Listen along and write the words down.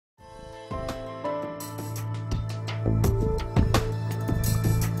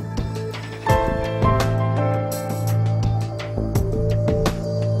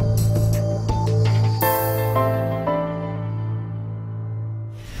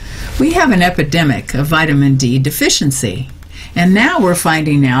We have an epidemic of vitamin D deficiency. And now we're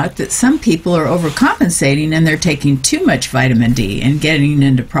finding out that some people are overcompensating and they're taking too much vitamin D and getting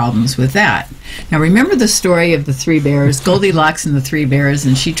into problems with that. Now remember the story of the three bears, Goldilocks and the three bears,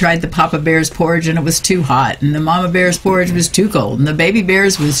 and she tried the Papa Bear's porridge and it was too hot, and the Mama Bear's porridge was too cold, and the Baby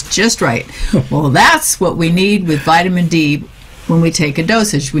Bear's was just right. Well, that's what we need with vitamin D when we take a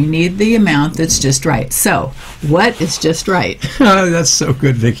dosage. We need the amount that's just right. So, what is just right? Oh, that's so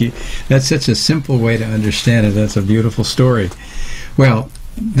good, Vicki. That's such a simple way to understand it. That's a beautiful story. Well,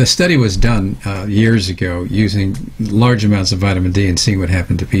 the study was done years ago using large amounts of vitamin D and seeing what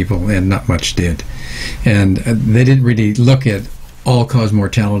happened to people, and not much did. And they didn't really look at all-cause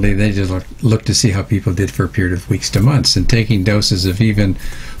mortality. They just looked to see how people did for a period of weeks to months. And taking doses of even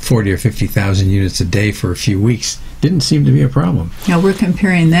 40 or 50,000 units a day for a few weeks didn't seem to be a problem. Now we're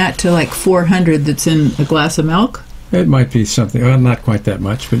comparing that to like 400 that's in a glass of milk? It might be something, well, not quite that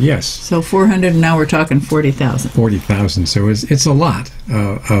much, but yes. So 400, and now we're talking 40,000. 40,000, so it's a lot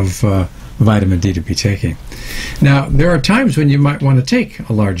of vitamin D to be taking. Now, there are times when you might want to take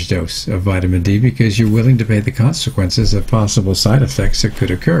a large dose of vitamin D because you're willing to pay the consequences of possible side effects that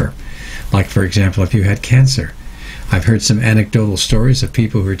could occur. Like, for example, if you had cancer. I've heard some anecdotal stories of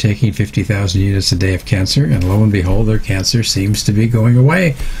people who are taking 50,000 units a day of cancer, and lo and behold, their cancer seems to be going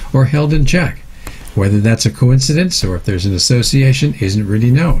away or held in check. Whether that's a coincidence or if there's an association isn't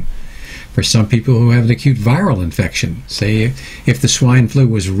really known. For some people who have an acute viral infection, say if the swine flu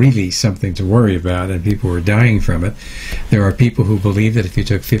was really something to worry about and people were dying from it, there are people who believe that if you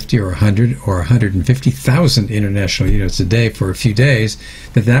took 50 or 100 or 150,000 international units a day for a few days,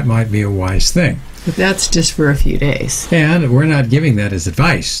 that might be a wise thing. But that's just for a few days. And we're not giving that as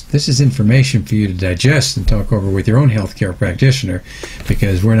advice. This is information for you to digest and talk over with your own healthcare practitioner,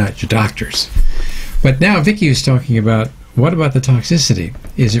 because we're not your doctors. But now Vicki is talking about, what about the toxicity?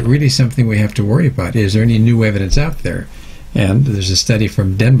 Is it really something we have to worry about? Is there any new evidence out there? And there's a study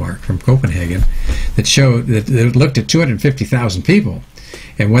from Denmark, from Copenhagen, that showed that it looked at 250,000 people.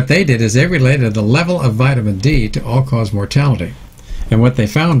 And what they did is they related the level of vitamin D to all-cause mortality. And what they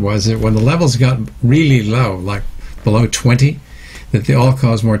found was that when the levels got really low, like below 20, that the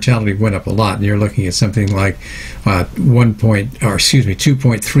all-cause mortality went up a lot. And you're looking at something like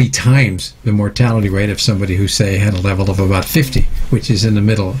 2.3 times the mortality rate of somebody who, say, had a level of about 50, which is in the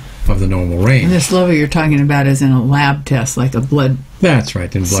middle of the normal range. And this level you're talking about is in a lab test, like a blood That's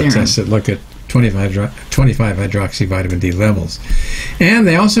right, in blood serum tests that look at 25 hydroxy vitamin D levels. And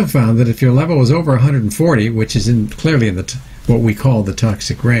they also found that if your level was over 140, which is clearly in what we call the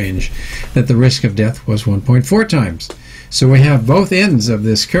toxic range, that the risk of death was 1.4 times. So we have both ends of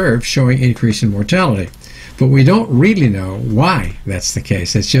this curve showing increase in mortality. But we don't really know why that's the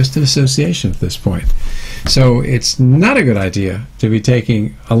case. It's just an association at this point. So it's not a good idea to be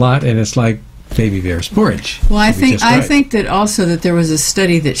taking a lot, and it's like Baby Bear's porridge. Well, I think that also that there was a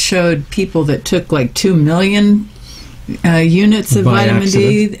study that showed people that took like 2 million units of vitamin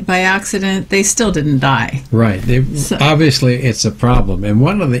D by accident, they still didn't die. Right. Obviously, it's a problem. And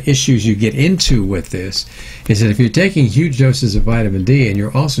one of the issues you get into with this is that if you're taking huge doses of vitamin D and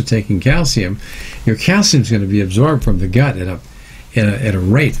you're also taking calcium, your calcium is going to be absorbed from the gut at a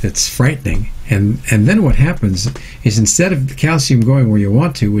rate that's frightening. And then what happens is, instead of the calcium going where you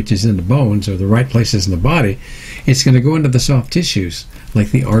want to, which is in the bones or the right places in the body, it's going to go into the soft tissues,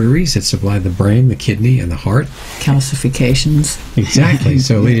 like the arteries that supply the brain, the kidney, and the heart. Calcifications. Exactly.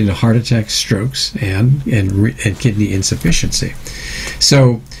 So leading to heart attacks, strokes, and kidney insufficiency.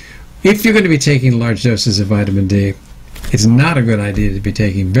 So if you're going to be taking large doses of vitamin D, it's not a good idea to be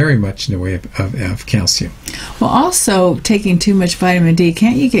taking very much in the way of calcium. Well, also, taking too much vitamin D,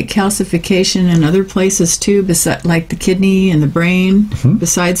 can't you get calcification in other places too, like the kidney and the brain,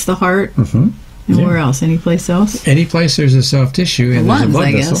 besides the heart? And where else? Any place else? Any place there's a soft tissue and lungs, there's a blood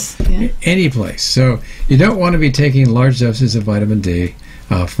I vessel. guess. Yeah. Any place. So you don't want to be taking large doses of vitamin D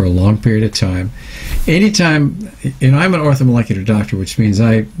for a long period of time. Anytime, I'm an orthomolecular doctor, which means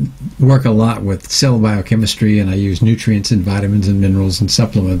I work a lot with cell biochemistry, and I use nutrients and vitamins and minerals and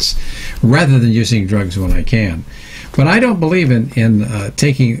supplements rather than using drugs when I can. But I don't believe in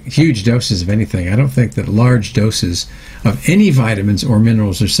taking huge doses of anything. I don't think that large doses of any vitamins or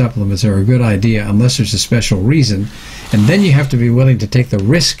minerals or supplements are a good idea unless there's a special reason. And then you have to be willing to take the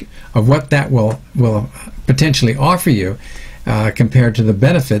risk of what that will potentially offer you compared to the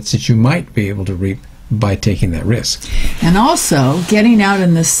benefits that you might be able to reap by taking that risk. And also, getting out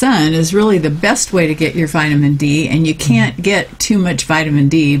in the sun is really the best way to get your vitamin D, and you can't get too much vitamin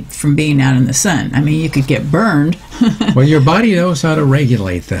D from being out in the sun. I mean, you could get burned. Well, your body knows how to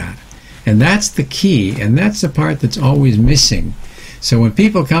regulate that. And that's the key, and that's the part that's always missing. So when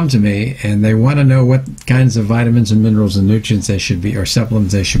people come to me and they want to know what kinds of vitamins and minerals and nutrients they should be, or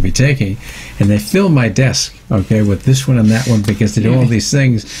supplements they should be taking, and they fill my desk, okay, with this one and that one because they do all these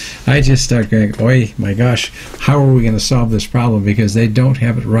things, I just start going, oi, my gosh, how are we going to solve this problem? Because they don't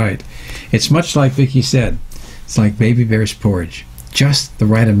have it right. It's much like Vicki said, it's like baby bear's porridge, just the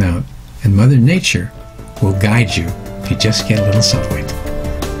right amount, and Mother Nature will guide you if you just get a little sunlight.